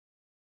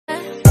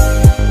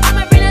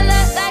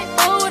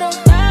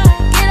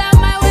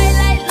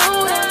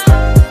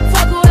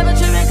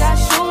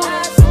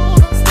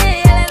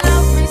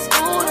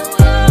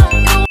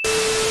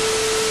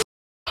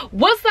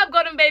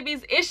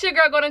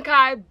your girl Golden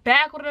Kai,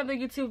 back with another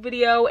YouTube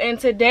video, and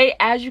today,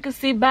 as you can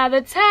see by the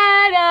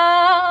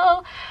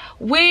title,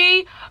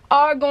 we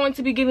are going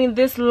to be giving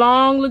this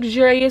long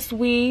luxurious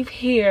weave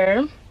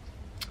here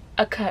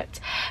a cut.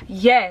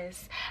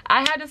 Yes, I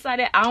had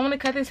decided I want to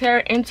cut this hair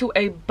into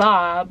a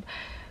bob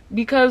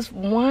because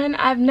one,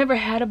 I've never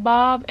had a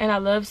bob and I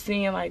love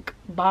seeing like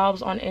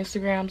bobs on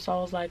Instagram, so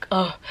I was like,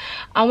 I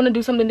want to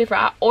do something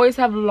different. I always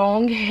have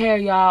long hair,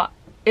 y'all.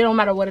 It don't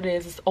matter what it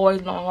is, it's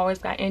always long, always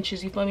got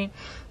inches, you feel me?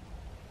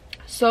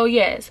 So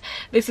yes,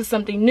 this is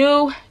something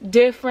new,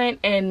 different,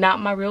 and not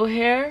my real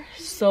hair,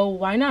 so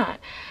why not?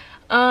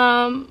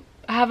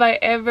 Have I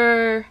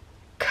ever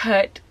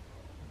cut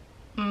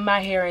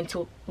my hair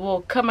into,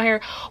 well,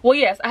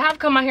 yes, I have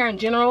cut my hair in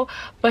general,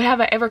 but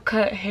have I ever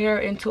cut hair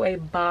into a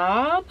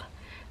bob?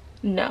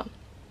 No,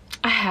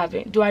 I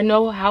haven't. Do I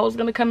know how it's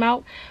gonna come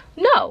out?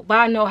 No, but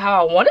I know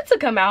how I want it to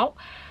come out.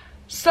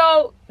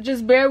 So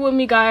just bear with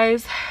me,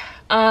 guys.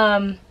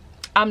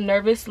 I'm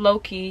nervous,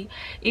 low-key.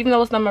 Even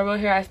though it's not my real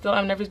hair, I still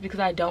am nervous because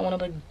I don't want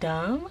to look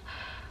dumb.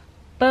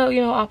 But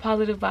you know, all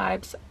positive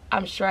vibes.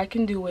 I'm sure I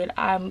can do it.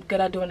 I'm good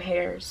at doing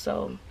hair,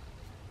 so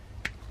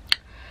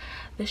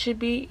this should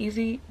be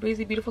easy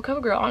breezy, beautiful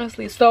cover girl,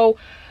 honestly. So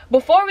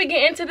before we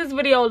get into this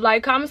video,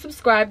 like, comment,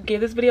 subscribe,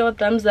 give this video a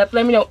thumbs up.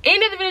 Let me know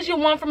any of the videos you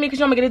want from me because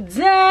you want me to get it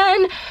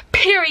done,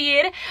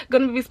 period.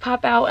 Golden Babies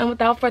pop out, and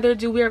without further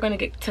ado, we are going to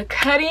get to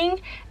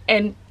cutting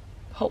and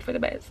hope for the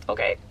best,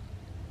 okay?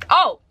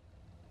 Oh,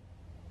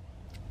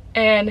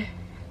 and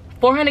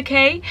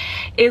 400K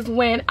is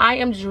when I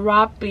am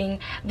dropping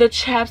the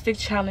chapstick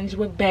challenge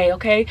with Bay,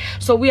 okay?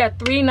 So we are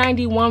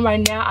 391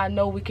 right now. I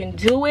know we can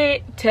do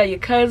it. Tell your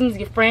cousins,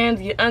 your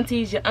friends, your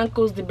aunties, your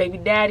uncles, the baby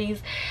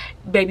daddies,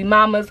 baby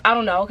mamas, I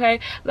don't know,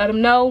 okay? Let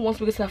them know. Once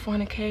we get to that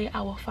 400K,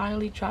 I will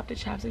finally drop the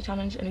chapstick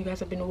challenge. And you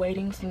guys have been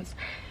waiting since,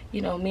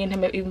 you know, me and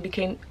him even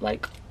became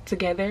like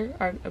together,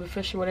 or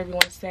official, whatever you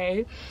want to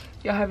say.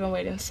 Y'all have been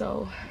waiting,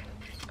 so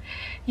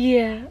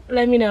yeah,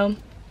 let me know.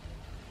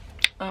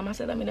 I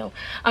said let me know.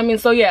 I mean,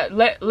 so yeah,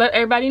 let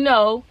everybody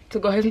know to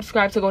go ahead and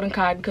subscribe to Golden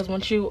Kai, because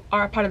once you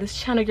are a part of this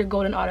channel, you're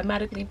golden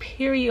automatically,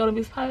 period.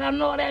 I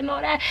know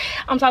that.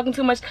 I'm talking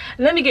too much.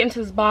 Let me get into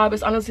this bob.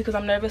 It's honestly because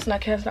I'm nervous and I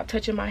can't stop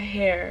touching my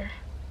hair.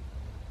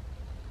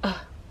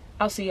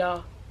 I'll see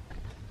y'all.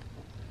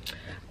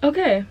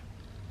 Okay.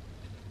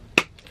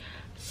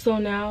 So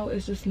now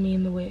it's just me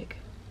and the wig.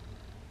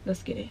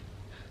 Let's get it.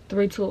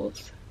 3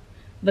 tools.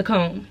 The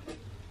comb.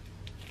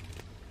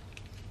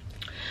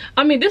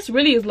 I mean, this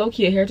really is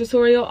low-key a hair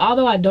tutorial,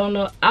 although I'm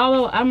not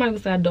gonna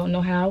say I don't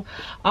know how.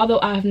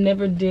 Although I've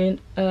never did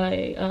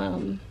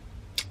a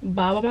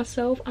bob on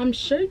myself, I'm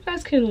sure you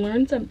guys can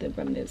learn something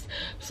from this.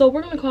 So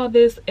we're gonna call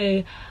this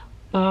a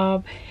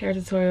bob hair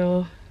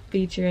tutorial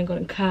featuring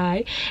Golden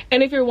Kai.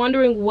 And if you're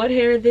wondering what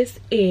hair this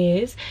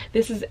is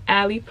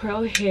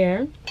Alipearl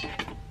Hair.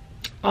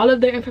 All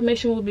of their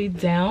information will be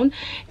down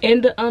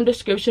in the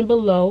description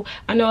below.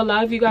 I know a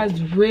lot of you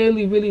guys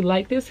really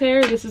like this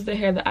hair. This is the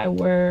hair that I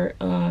wear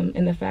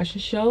in the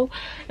fashion show,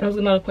 and I was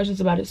getting a lot of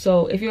questions about it.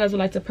 So if you guys would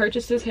like to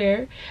purchase this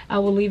hair, I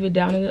will leave it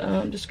down in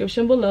the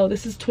description below.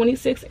 This is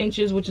 26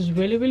 inches, which is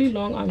really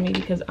long on me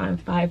because I'm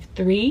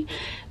 5'3".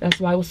 That's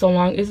why it was so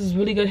long. This is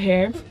really good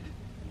hair.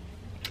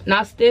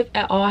 Not stiff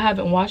at all. I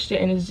haven't washed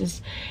it, and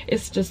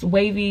it's just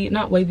wavy,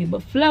 not wavy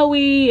but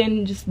flowy,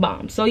 and just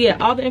bomb. So yeah,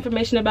 all the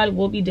information about it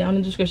will be down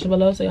in the description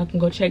below, so y'all can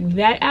go check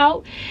that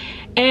out.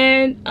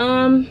 And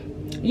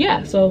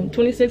yeah, so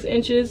 26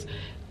 inches.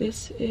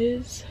 This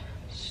is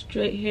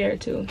straight hair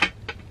too.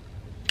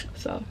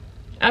 So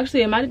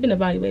actually, it might have been a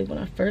body wave when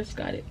I first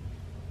got it.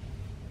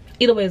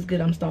 Either way, it's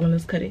good. I'm stalling.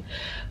 Let's cut it.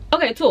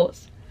 Okay,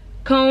 tools.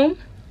 Comb.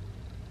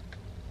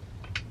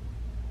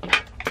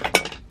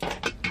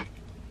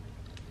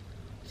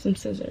 Some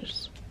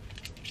scissors.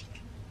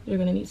 You're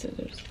gonna need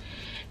scissors.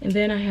 And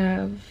then I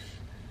have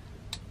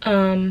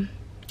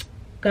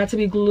got to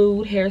be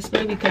glued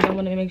hairspray because I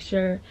want to make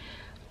sure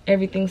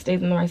everything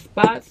stays in the right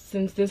spots.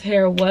 Since this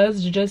hair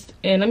was just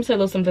in, let me tell you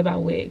a little something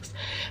about wigs.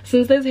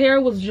 Since this hair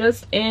was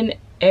just in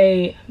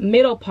a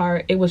middle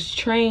part, it was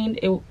trained,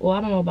 well, I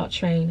don't know about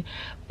trained,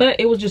 but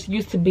it was just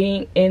used to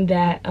being in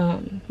that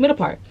middle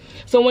part.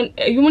 So when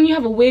you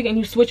have a wig and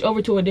you switch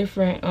over to a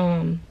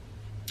different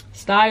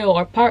style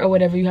or part or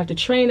whatever, you have to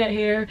train that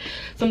hair.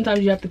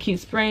 Sometimes you have to keep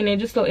spraying it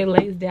just so it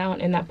lays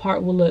down and that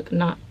part will look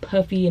not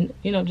puffy and,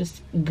 you know,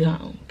 just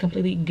gone,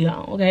 completely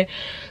gone. Okay,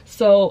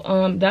 so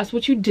that's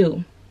what you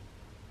do.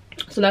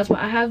 So that's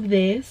why I have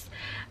this.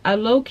 I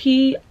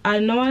low-key, I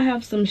know I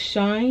have some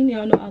shine.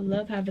 Y'all know I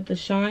love having the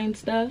shine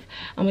stuff.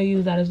 I'm gonna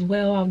use that as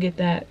well. I'll get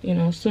that, you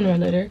know, sooner or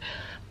later,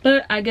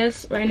 but I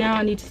guess right now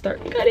I need to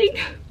start cutting.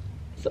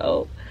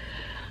 So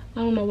I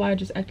don't know why I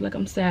just act like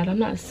I'm sad. I'm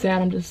not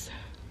sad, I'm just,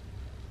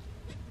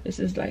 this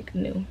is like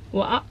new.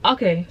 Well,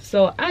 okay,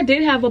 so I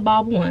did have a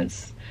bob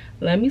once.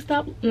 Let me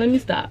stop.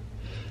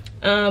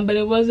 But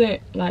it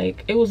wasn't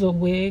like, it was a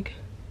wig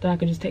that I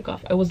could just take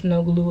off. It was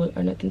no glue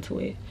or nothing to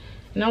it.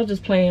 And I was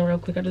just playing real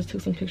quick. I just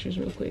took some pictures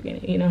real quick in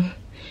it, you know.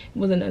 It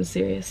wasn't nothing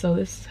serious. So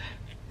this is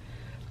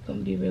gonna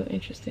be real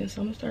interesting.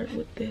 So I'm gonna start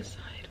with this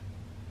side.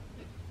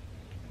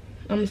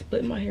 I'm gonna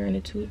split my hair into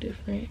 2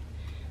 different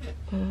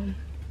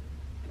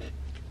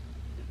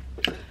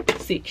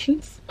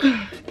sections.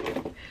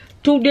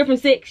 2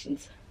 different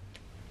sections.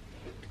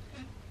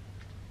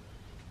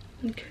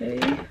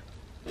 Okay.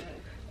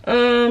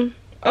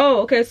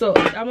 Oh, okay, so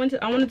I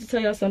wanted to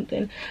tell y'all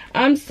something.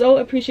 I'm so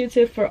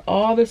appreciative for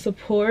all the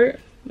support.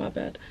 My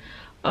bad.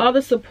 All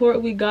the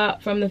support we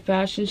got from the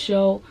fashion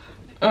show.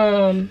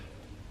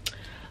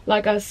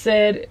 Like I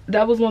said,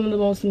 that was one of the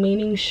most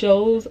meaning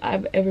shows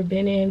I've ever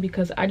been in,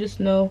 because I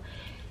just know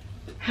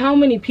how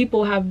many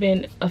people have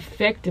been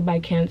affected by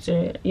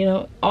cancer. You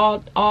know,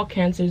 all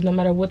cancers, no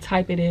matter what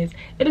type it is,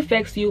 it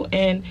affects you.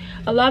 And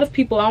a lot of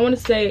people, I want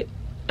to say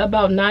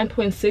about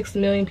 9.6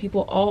 million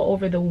people all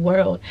over the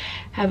world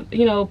have,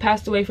 you know,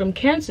 passed away from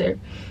cancer.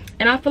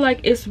 And I feel like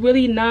it's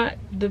really not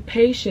the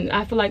patient.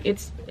 I feel like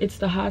it's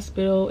the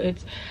hospital.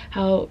 It's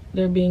how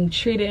they're being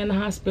treated in the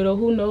hospital.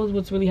 Who knows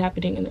what's really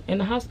happening in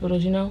the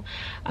hospitals, you know?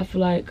 I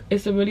feel like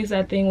it's a really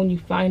sad thing when you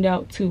find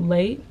out too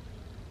late.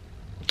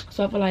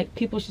 So I feel like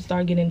people should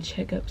start getting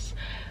checkups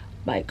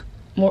like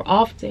more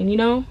often, you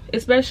know?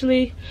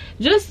 Especially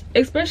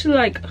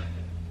like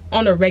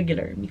on a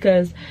regular,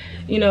 because,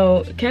 you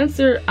know,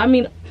 cancer, I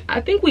mean, I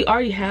think we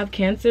already have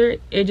cancer.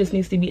 It just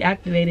needs to be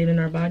activated in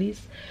our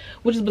bodies,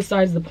 which is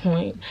besides the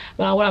point.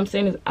 But what I'm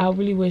saying is, I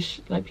really wish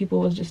like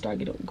people would just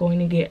start going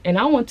to get, and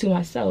I want to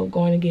myself,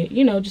 going to get,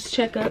 you know, just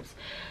checkups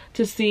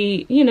to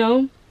see, you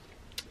know,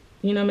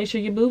 make sure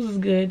your boobs is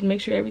good,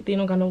 make sure everything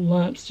don't got no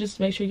lumps, just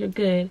make sure you're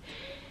good.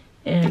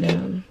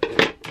 And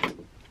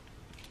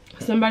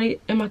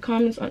somebody in my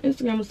comments on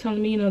Instagram was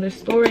telling me, you know, their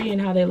story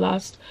and how they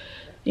lost,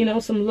 you know,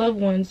 some loved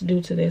ones due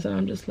to this. And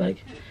I'm just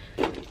like,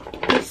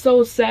 it's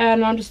so sad,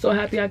 and I'm just so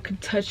happy I could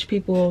touch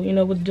people, you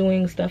know, with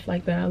doing stuff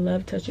like that. I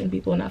love touching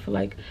people, and I feel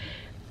like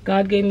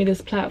God gave me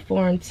this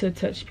platform to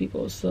touch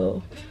people.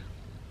 So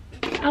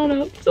I don't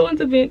know, so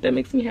it's an event that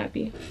makes me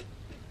happy.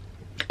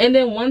 And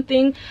then one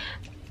thing,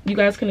 you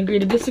guys can agree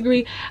to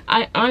disagree,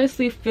 I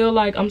honestly feel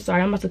like, I'm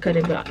sorry, I'm about to cut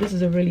it, but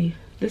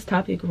this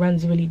topic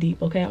runs really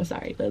deep, okay? I'm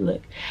sorry, but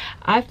look,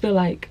 I feel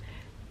like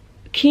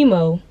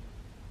chemo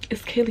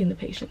is killing the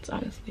patients,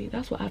 honestly.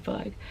 That's what I feel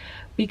like.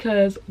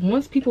 Because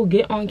once people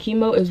get on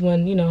chemo is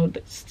when, you know,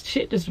 the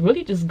shit just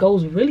really just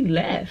goes really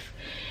left.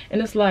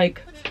 And it's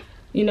like,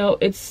 you know,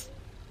 it's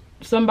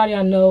somebody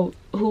I know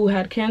who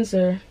had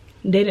cancer.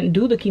 They didn't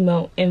do the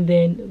chemo and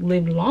then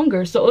lived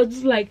longer. So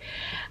it's like,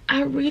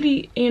 I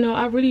really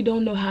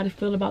don't know how to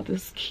feel about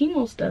this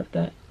chemo stuff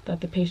that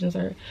the patients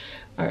are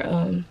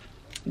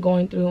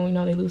going through. You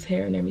know, they lose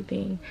hair and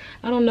everything.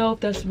 I don't know if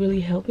that's really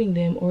helping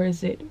them, or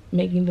is it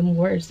making them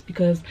worse?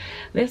 Because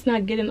let's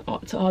not get into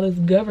all this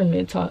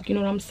government talk, you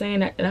know what I'm saying?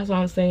 That's why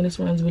I'm saying this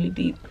runs really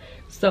deep.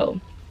 So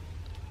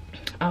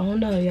I don't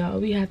know, y'all,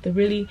 we have to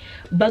really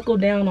buckle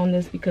down on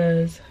this,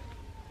 because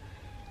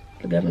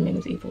the government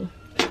is evil.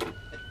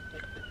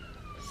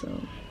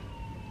 So,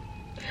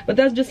 but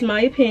that's just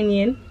my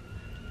opinion.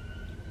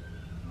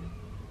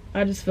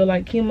 I just feel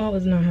like chemo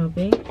is not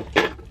helping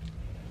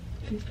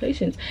these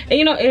patients. And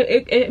you know,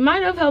 it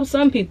might have helped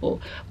some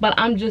people, but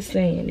I'm just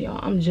saying, y'all,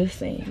 I'm just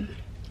saying,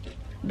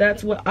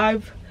 that's what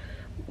I've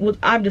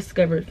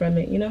discovered from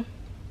it, you know.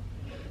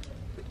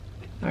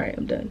 All right,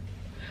 I'm done.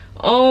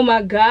 Oh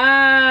my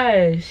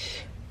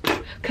gosh,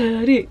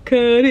 cut it.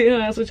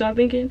 That's what y'all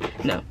thinking?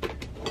 No.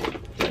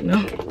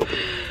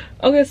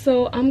 Okay,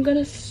 so I'm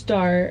gonna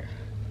start.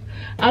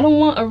 I don't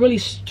want a really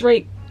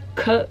straight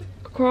cut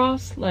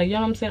across, like, you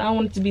know what I'm saying? I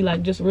want it to be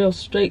like just real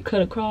straight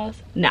cut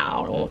across.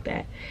 Nah, I don't want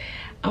that.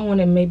 I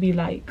want it maybe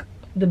like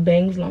the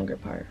bangs longer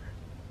part.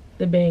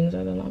 The bangs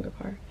are the longer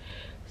part.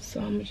 So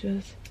I'm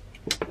just,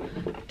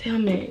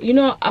 damn it. You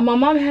know, my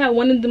mom had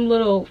one of them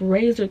little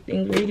razor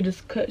things where you can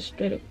just cut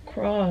straight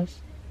across.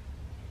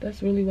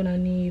 That's really what I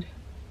need.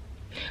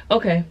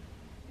 Okay,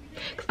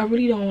 'cause I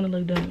really don't want to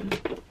look dumb.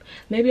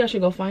 Maybe I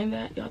should go find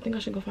that. Y'all think I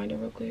should go find it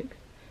real quick?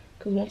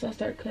 Because once I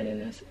start cutting,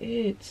 that's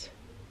it.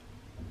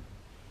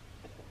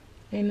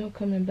 Ain't no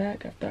coming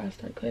back after I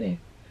start cutting.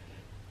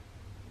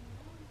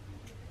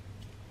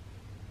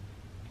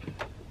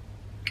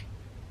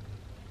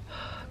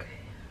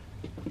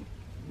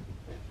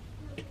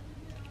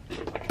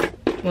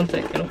 One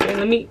second, okay,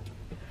 let me.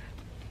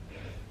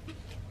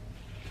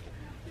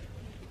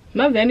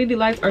 My vanity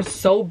lights are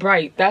so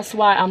bright. That's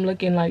why I'm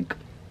looking like,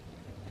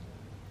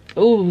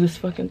 ooh, this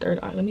fucking third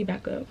eye. Let me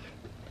back up.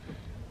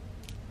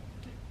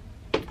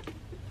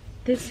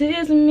 This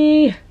is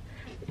me,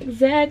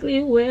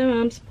 exactly where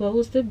I'm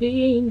supposed to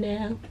be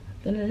now.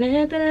 Gonna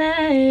let the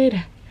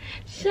light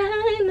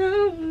shine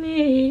on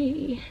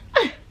me.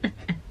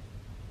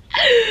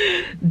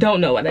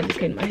 Don't know why that just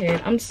came to my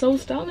head. I'm so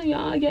stalling,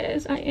 y'all.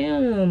 Yes, I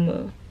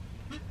am.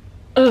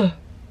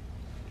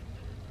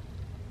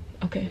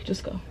 Okay,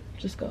 just go.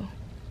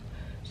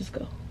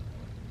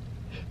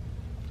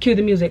 Cue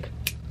the music.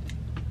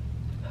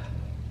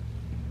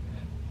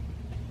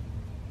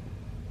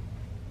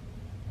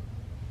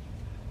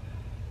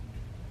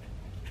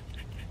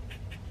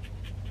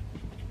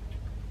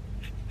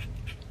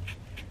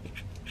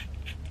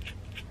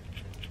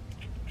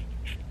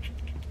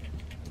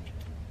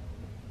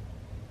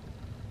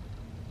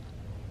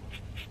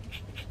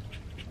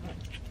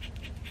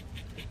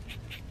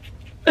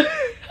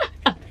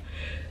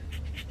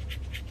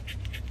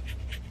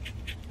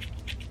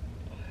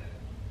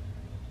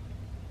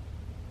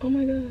 Oh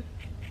my god.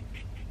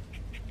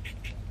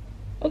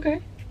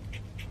 Okay.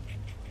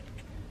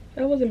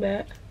 That wasn't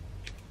bad.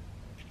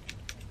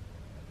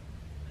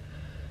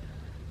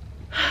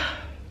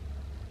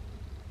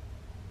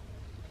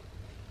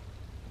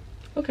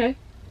 Okay.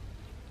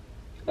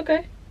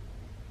 Okay.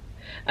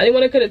 I didn't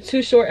want to cut it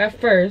too short at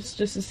first,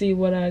 just to see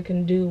what I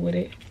can do with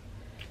it.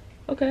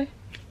 Okay.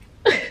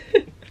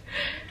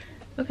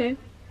 Okay.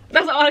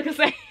 That's all I can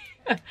say.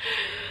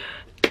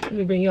 Let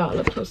me bring y'all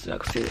up close so I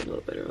can see it a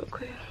little better real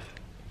quick.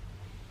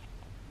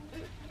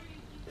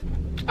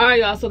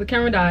 Alright, y'all, so the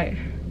camera died.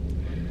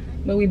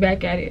 But we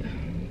back at it.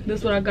 This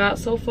is what I got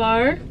so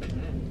far.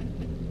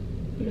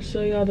 I'm gonna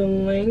show y'all the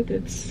length.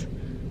 It's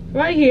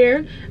right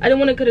here. I didn't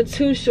want to cut it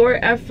too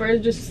short at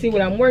first, just to see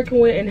what I'm working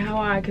with and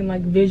how I can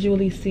like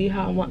visually see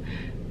how I want.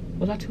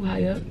 Was I too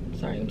high up?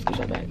 Sorry, let me scoot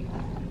that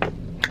back.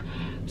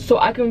 So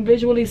I can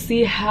visually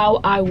see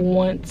how I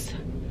want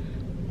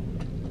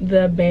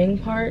the bang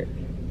part.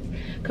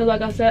 Cause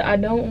like I said, I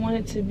don't want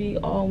it to be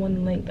all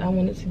one length. I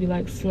want it to be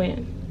like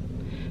slant.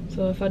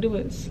 So if I do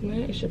it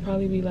slant, it should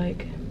probably be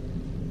like,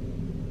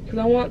 cause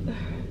I want,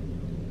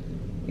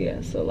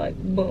 yeah, so like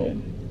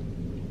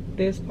boom.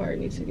 This part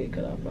needs to get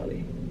cut off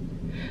probably.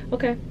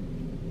 Okay.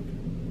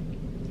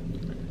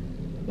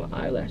 My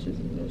eyelashes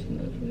is loosening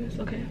up from this.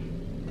 Okay.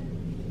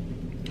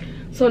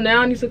 So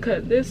now I need to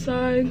cut this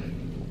side.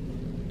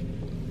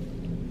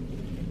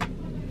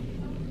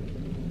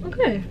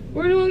 Okay,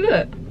 we're doing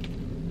good.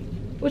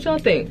 What y'all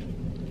think?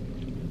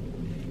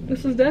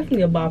 This is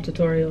definitely a bob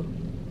tutorial.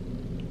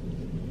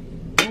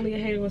 Only a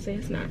hater will say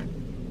it's not.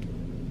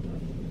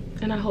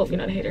 And I hope you're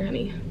not a hater,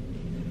 honey.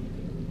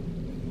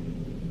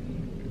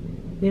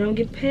 We don't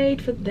get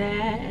paid for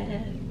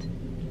that.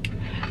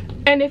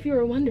 And if you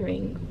were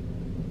wondering,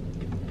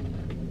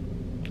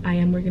 I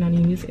am working on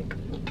new music.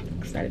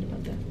 Excited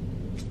about that.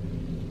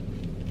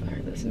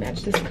 Alright, let's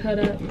match this cut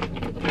up.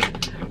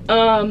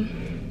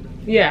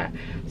 Yeah,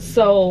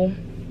 so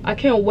I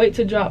can't wait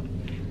to drop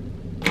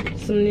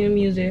some new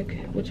music,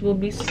 which will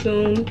be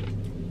soon.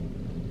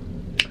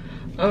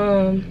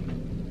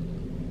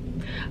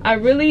 I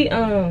really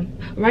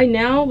right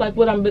now, like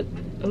what I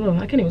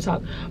can't even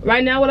talk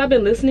right now. What I've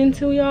been listening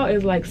to, y'all,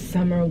 is like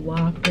Summer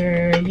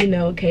Walker, you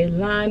know,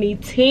 Kehlani,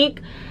 Tink.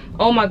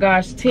 Oh my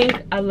gosh,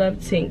 Tink. I love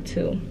Tink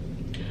too.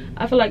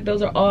 I feel like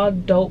those are all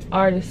dope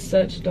artists,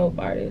 such dope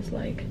artists.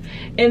 Like,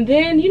 and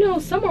then, you know,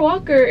 Summer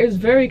Walker is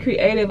very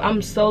creative.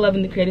 I'm so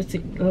loving the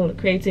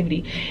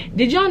creativity.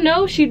 Did y'all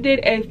know she did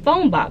a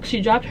phone box?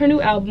 She dropped her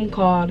new album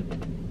called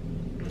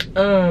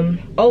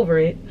Over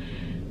It,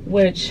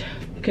 which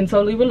can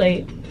totally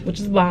relate,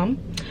 which is bomb.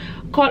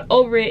 Called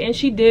Over It, and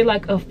she did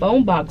like a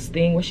phone box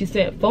thing where she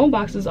sent phone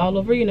boxes all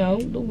over, you know,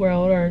 the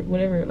world or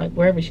whatever, like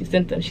wherever she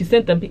sent them. She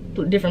sent them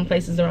different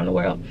places around the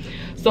world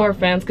so her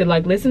fans could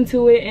like listen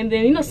to it and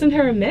then, you know, send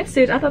her a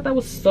message. I thought that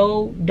was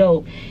so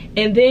dope.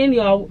 And then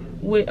y'all,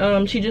 with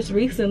she just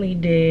recently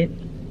did,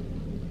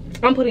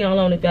 I'm putting y'all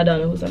on if y'all don't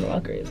know who Summer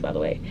Walker is, by the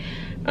way.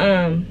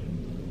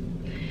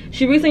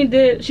 She recently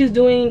did, she's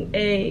doing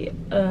a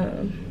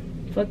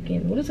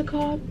fucking, what is it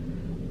called?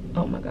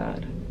 Oh my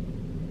god,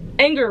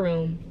 Anger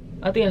Room.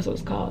 I think that's what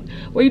it's called,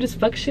 where you just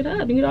fuck shit up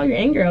and get all your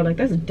anger out. Like,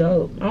 that's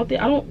dope. I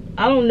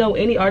don't know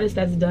any artist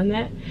that's done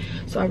that,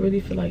 so I really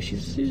feel like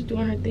she's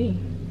doing her thing.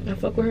 I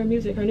fuck with her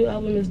music. Her new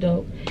album is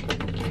dope.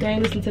 If you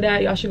ain't listened to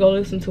that, y'all should go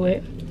listen to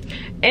it.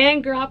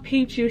 And girl, I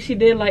peeped you. She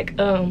did like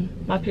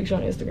my picture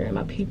on Instagram.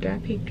 I peeped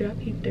her.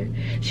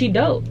 She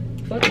dope.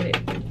 Fuck with it.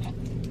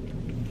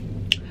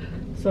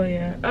 So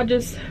yeah,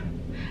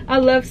 I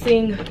love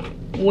seeing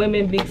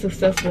women be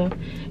successful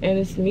in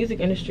this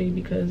music industry,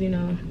 because, you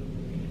know,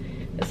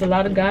 it's a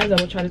lot of guys that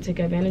will try to take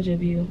advantage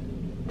of you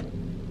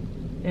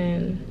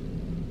and,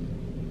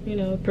 you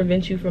know,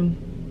 prevent you from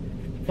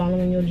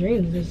following your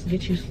dreams. Just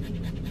get you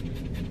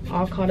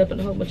all caught up in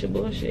a whole bunch of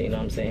bullshit, you know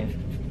what I'm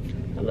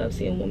saying? I love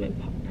seeing women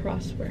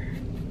prosper.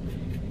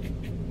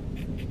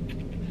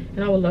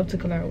 And I would love to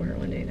collab with her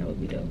one day. That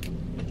would be dope.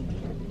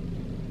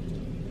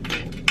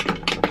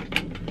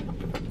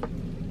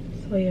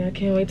 So yeah, I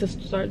can't wait to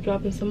start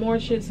dropping some more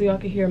shit so y'all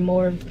can hear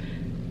more of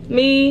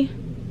me,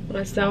 what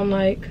I sound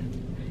like,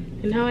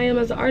 and how I am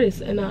as an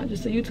artist and not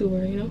just a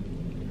YouTuber, you know?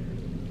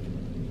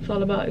 It's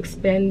all about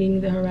expanding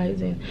the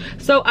horizon.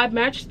 So I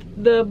matched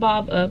the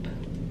bob up.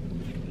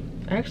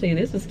 Actually,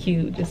 this is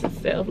cute just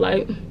itself,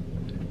 like.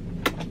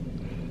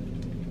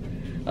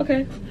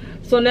 Okay,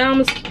 so now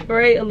I'm gonna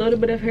spray a little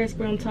bit of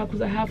hairspray on top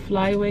because I have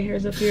flyaway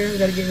hairs up here. We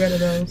gotta get rid of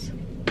those.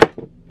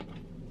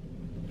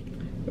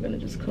 We're gonna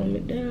just comb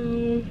it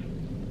down.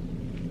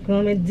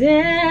 Comb it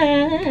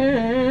down.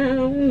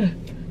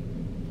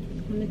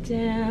 Comb it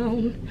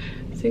down.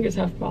 Singers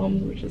have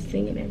problems with just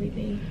singing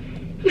everything.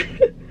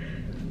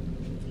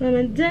 Comb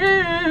it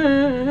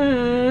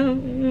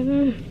down.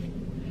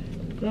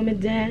 Comb it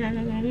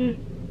down.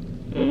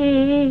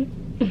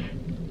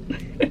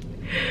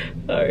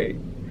 Alright.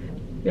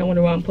 Y'all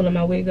wonder why I'm pulling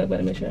my wig up.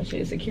 Better make sure that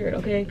shit is secured,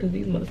 okay? Because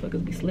these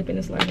motherfuckers be slipping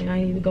and sliding. I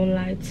ain't even gonna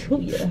lie to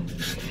you.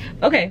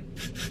 Okay.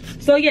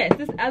 So yes,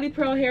 this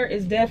Alipearl Hair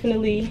is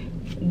definitely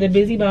the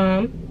busy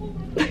bomb.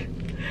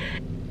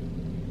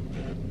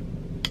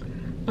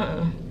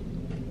 All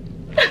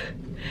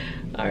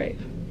right.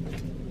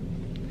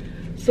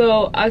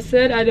 So I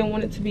said I didn't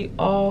want it to be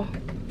all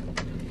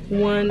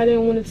one. I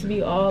didn't want it to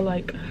be all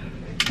like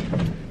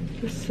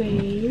the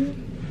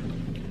same.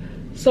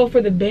 So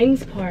for the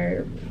bangs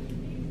part,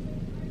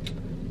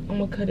 I'm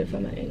gonna cut it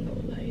from an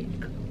angle like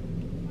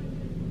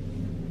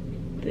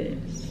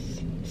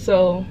this.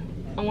 So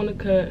I want to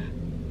cut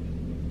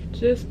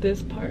just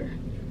this part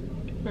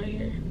right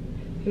here.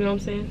 You know what I'm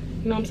saying?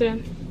 You know what I'm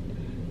saying?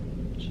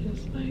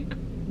 Just like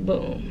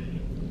boom.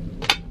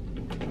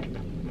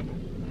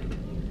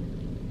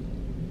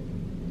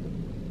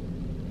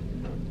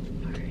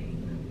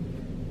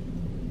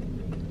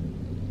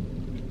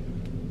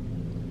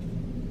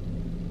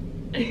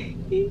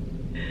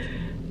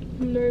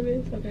 I'm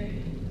nervous. Okay.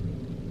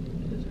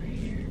 Just right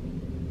here.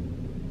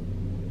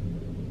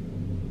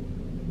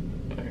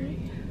 Alright.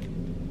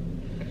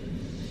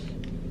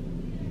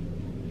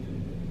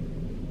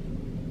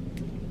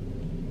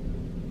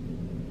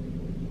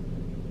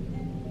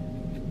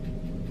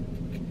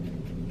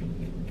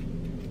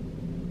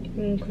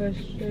 And cut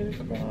straight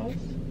across.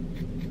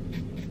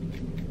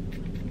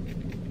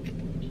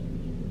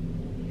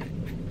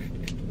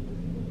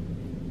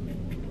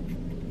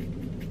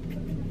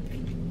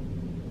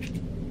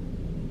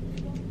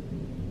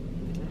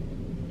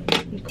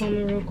 Comb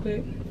it real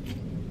quick.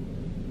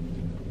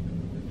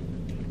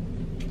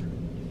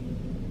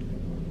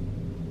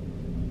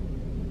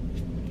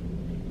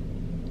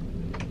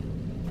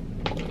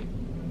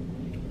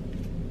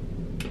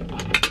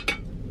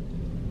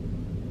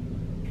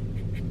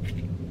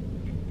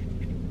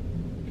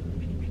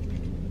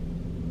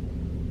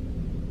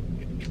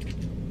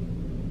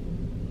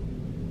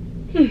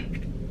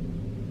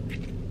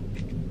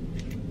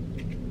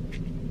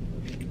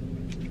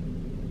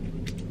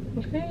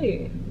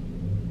 Okay.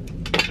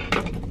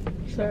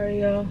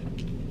 Sorry, y'all.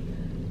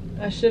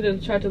 I should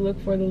have tried to look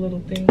for the little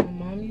thing my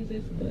mom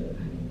uses, but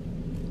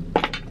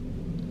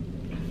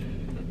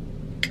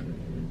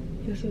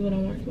this is what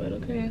I'm working with,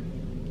 okay?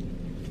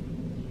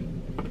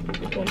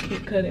 Just gonna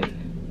keep cutting.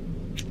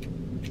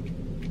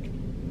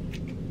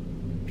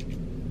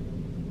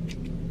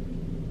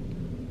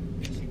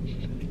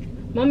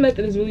 My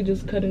method is really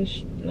just cutting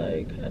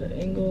like at an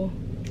angle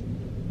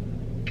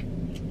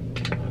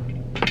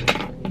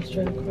and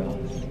straight across.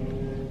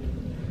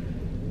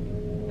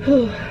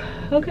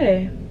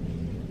 Okay,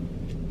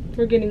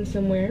 we're getting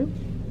somewhere.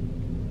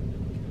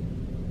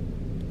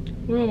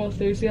 We're almost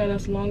there. See how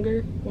that's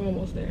longer? We're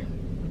almost there.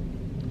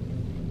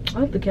 I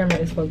hope the camera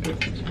is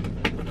focused.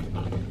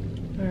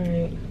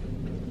 Alright,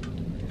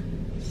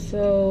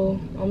 so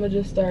I'm gonna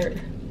just start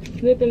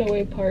snipping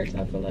away parts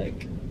I feel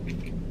like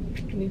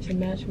need to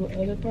match with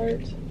other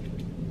parts.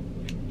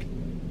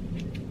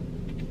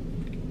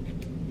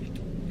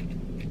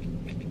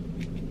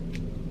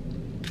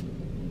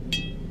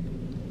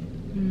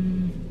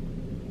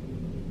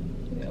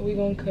 Yeah, we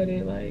gonna cut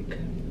it like,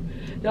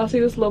 y'all see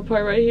this little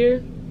part right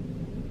here?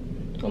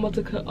 I'm about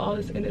to cut all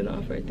this ending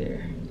off right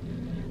there.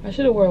 I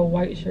should have wore a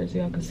white shirt so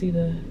y'all could see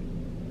the.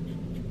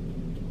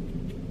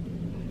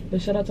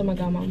 But shout out to my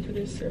godmom for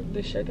this shirt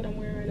that I'm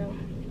wearing right now.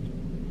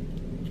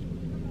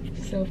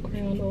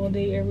 Self-crowned all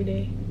day, every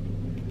day.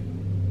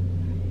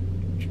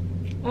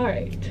 All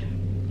right.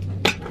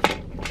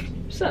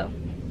 So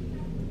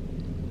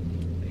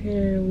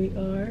here we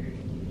are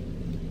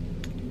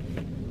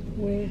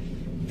with.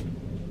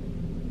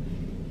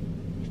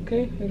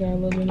 Okay, we got a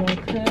little bit more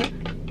cut.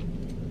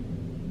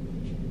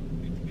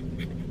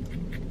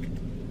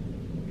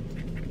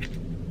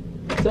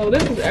 So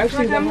this is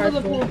actually the hard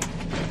part.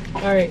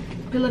 All right.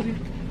 I love you.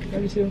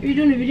 Love you too. Are you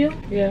doing a video?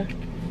 Yeah.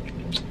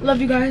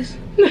 Love you guys.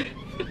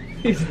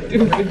 He's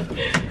stupid.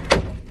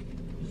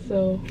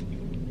 So,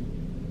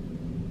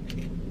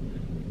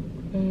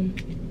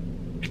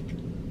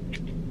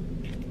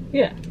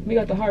 yeah, we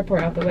got the hard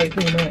part out the way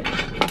pretty much.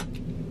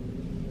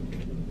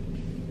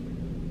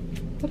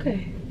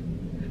 Okay,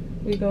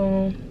 we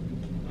gon'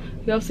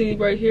 y'all see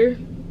right here?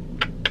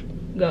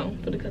 Go,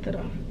 gonna cut that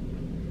off.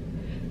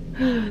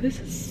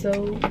 This is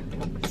so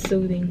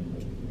soothing.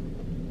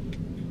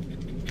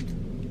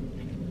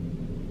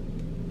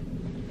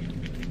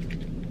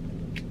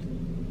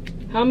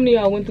 How many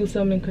of y'all went through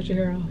something and cut your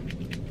hair off?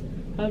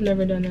 I've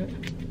never done that.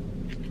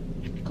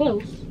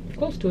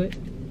 Close to it.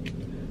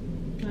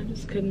 I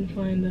just couldn't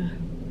find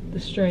the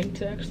strength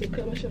to actually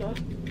cut my shit off.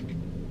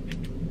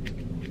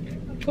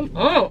 Come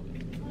on.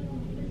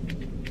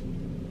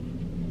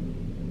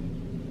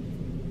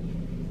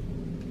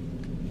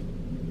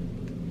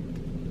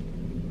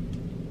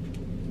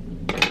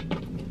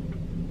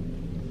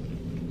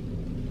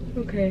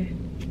 Okay.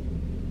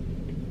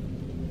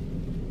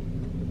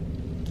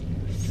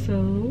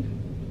 So,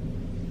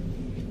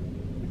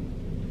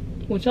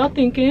 what y'all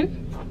thinking?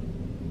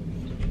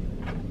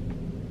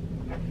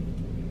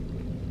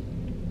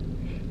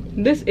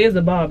 This is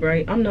a bob,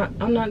 right? I'm not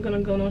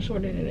gonna go no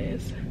shorter than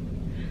this.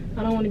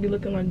 I don't want to be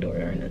looking like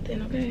Dora or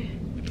nothing, okay?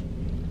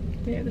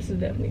 Yeah, this is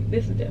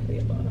definitely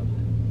a bob.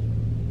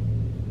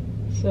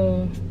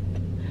 So,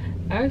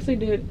 I actually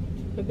did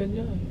a good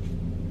job.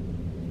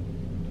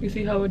 You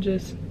see how it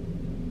just,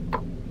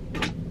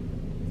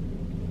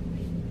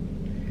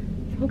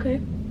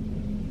 okay.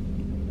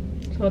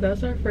 So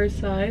that's our first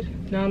side.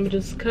 Now I'm gonna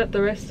just cut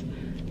the rest.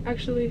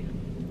 Actually,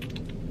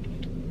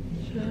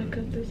 should I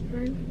cut this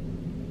part?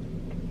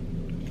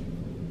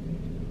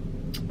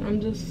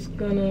 I'm just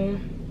gonna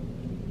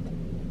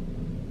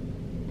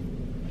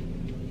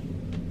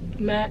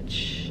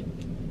match.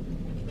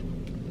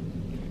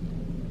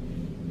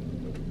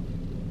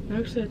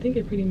 Actually, I think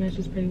it pretty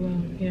matches pretty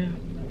well, yeah.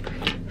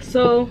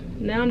 So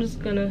now I'm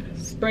just gonna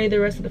spray the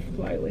rest of the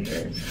flyaway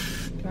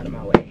hairs out of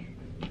my way.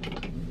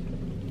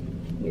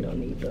 We don't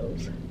need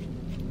those.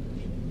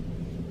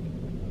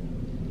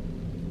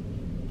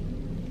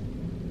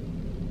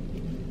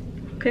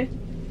 Okay.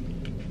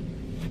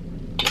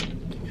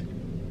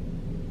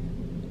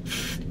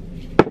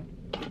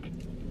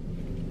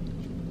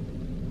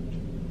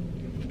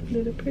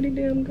 Did it pretty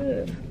damn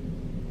good.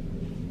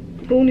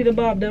 Who need a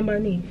bob done by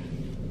me?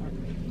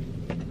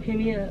 Hit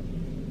me up.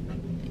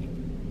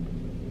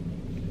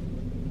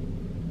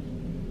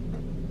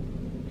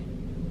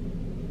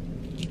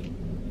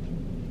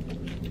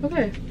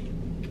 Okay.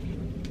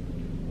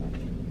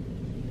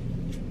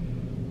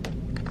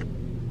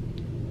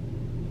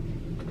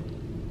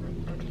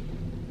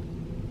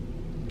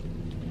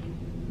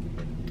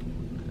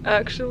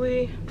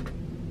 Actually,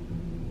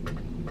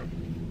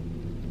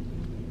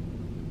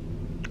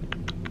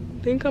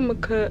 I think I'm gonna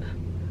cut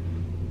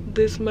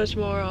this much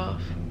more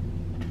off.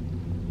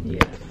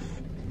 Yes.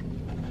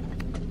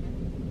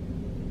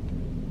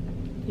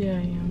 Yeah,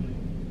 I am.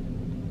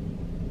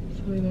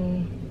 So we're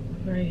going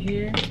right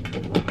here.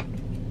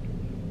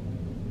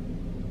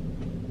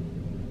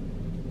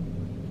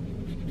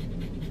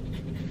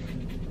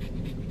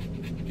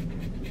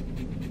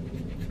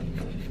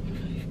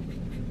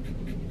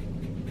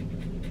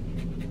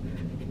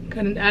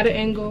 Cutting at an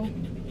angle.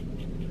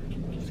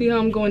 See how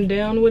I'm going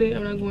down with it?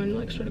 I'm not going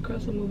like straight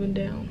across, I'm moving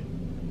down.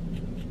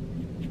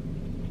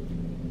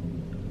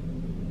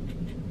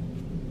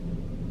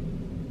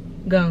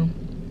 Go.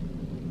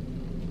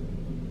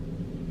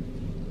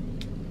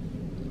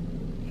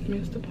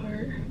 Missed the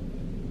part.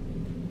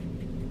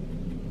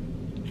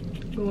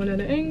 Going at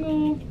an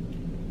angle.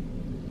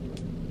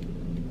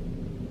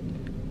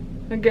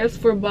 I guess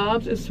for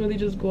bobs, it's really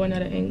just going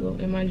at an angle.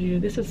 And mind you,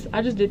 this is,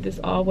 I just did this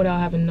all without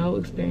having no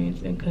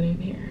experience in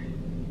cutting hair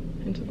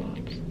into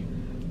bobs.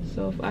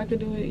 So if I could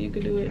do it, you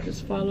could do it.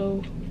 Just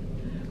follow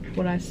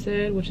what I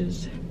said, which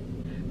is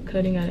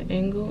cutting at an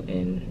angle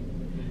and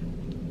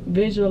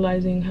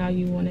visualizing how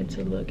you want it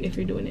to look if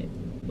you're doing it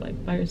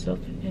like by yourself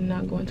and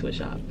not going to a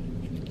shop.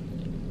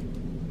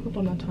 Hope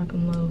I'm not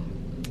talking low.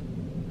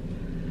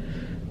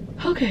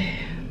 Okay.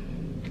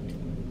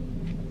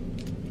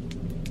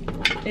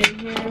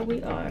 And here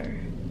we are.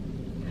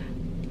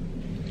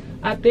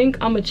 I think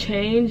I'm gonna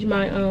change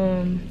my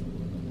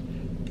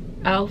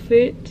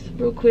outfit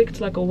real quick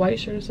to like a white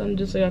shirt or something,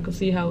 just so y'all can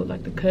see how it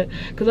like the cut,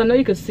 because I know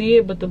you can see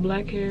it, but the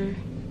black hair,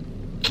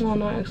 oh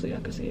no, actually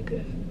I can see it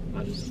good.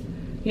 I'll just,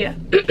 yeah.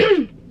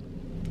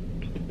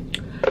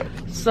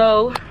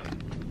 So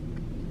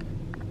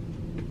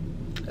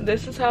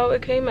this is how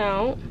it came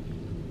out.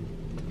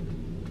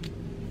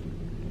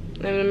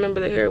 And remember,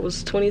 the hair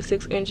was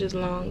 26 inches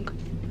long.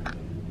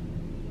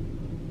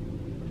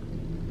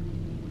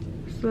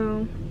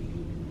 So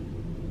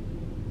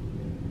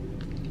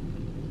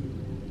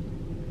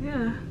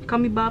yeah, call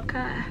me Bob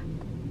Kai.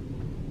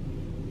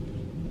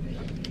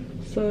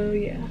 So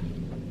yeah,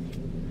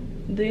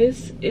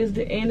 this is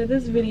the end of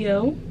this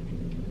video.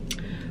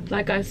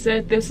 Like I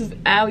said, this is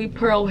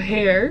Alipearl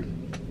Hair.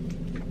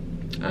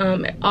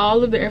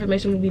 All of the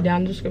information will be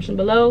down in the description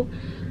below.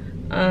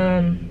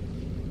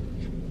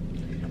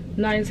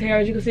 Nice hair.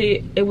 As you can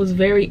see, it was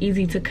very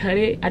easy to cut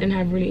it. I didn't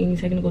have really any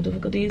technical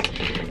difficulties,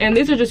 and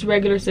these are just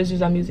regular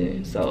scissors I'm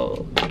using,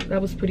 so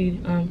that was pretty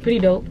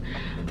dope.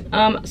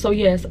 So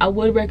yes, I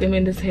would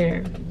recommend this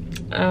hair.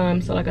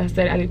 So like I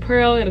said,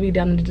 Alipearl, it'll be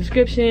down in the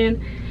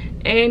description.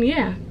 And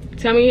yeah,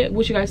 tell me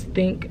what you guys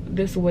think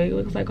this wig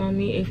looks like on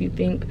me. If you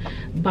think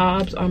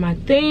bobs are my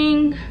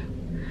thing,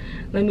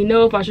 let me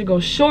know. If I should go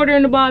shorter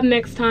in the bob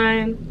next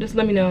time, just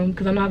let me know,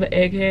 because I know I have an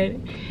egg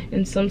head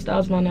and some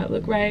styles might not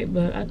look right,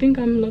 but I think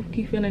I'm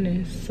low-key feeling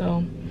this.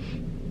 So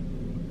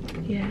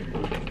yeah.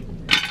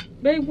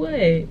 Babe, what?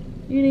 You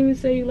didn't even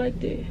say you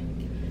liked it.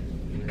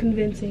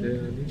 Convincing. Yeah, I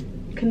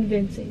did.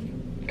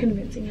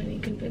 Convincing, honey,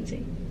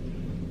 convincing.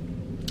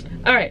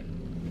 All right.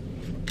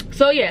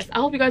 So yes, I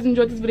hope you guys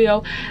enjoyed this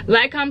video.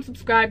 Like, comment,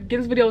 subscribe, give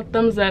this video a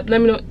thumbs up.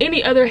 Let me know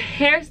any other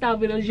hairstyle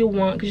videos you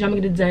want, because I'm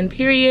gonna get it done,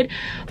 period.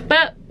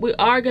 But we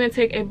are gonna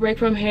take a break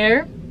from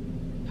hair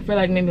for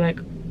like maybe like,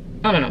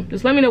 I don't know,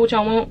 just let me know what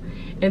y'all want,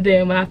 and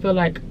then when I feel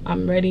like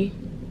I'm ready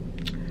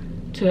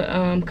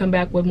to come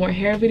back with more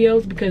hair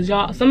videos, because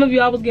y'all, some of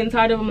y'all was getting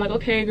tired of them, like,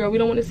 okay girl, we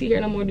don't want to see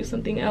hair no more, do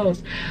something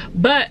else.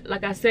 But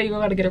like I said, you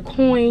gotta get her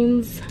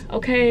coins,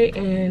 okay?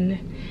 And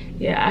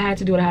yeah, I had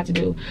to do what I had to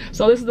do.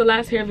 So this is the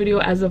last hair video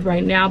as of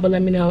right now, but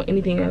let me know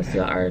anything else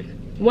y'all are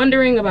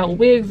wondering about,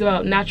 wigs,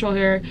 about natural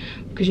hair,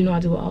 because you know I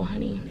do it all,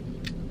 honey.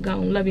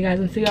 Gone. Love you guys,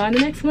 and see y'all in the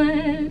next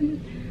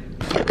one.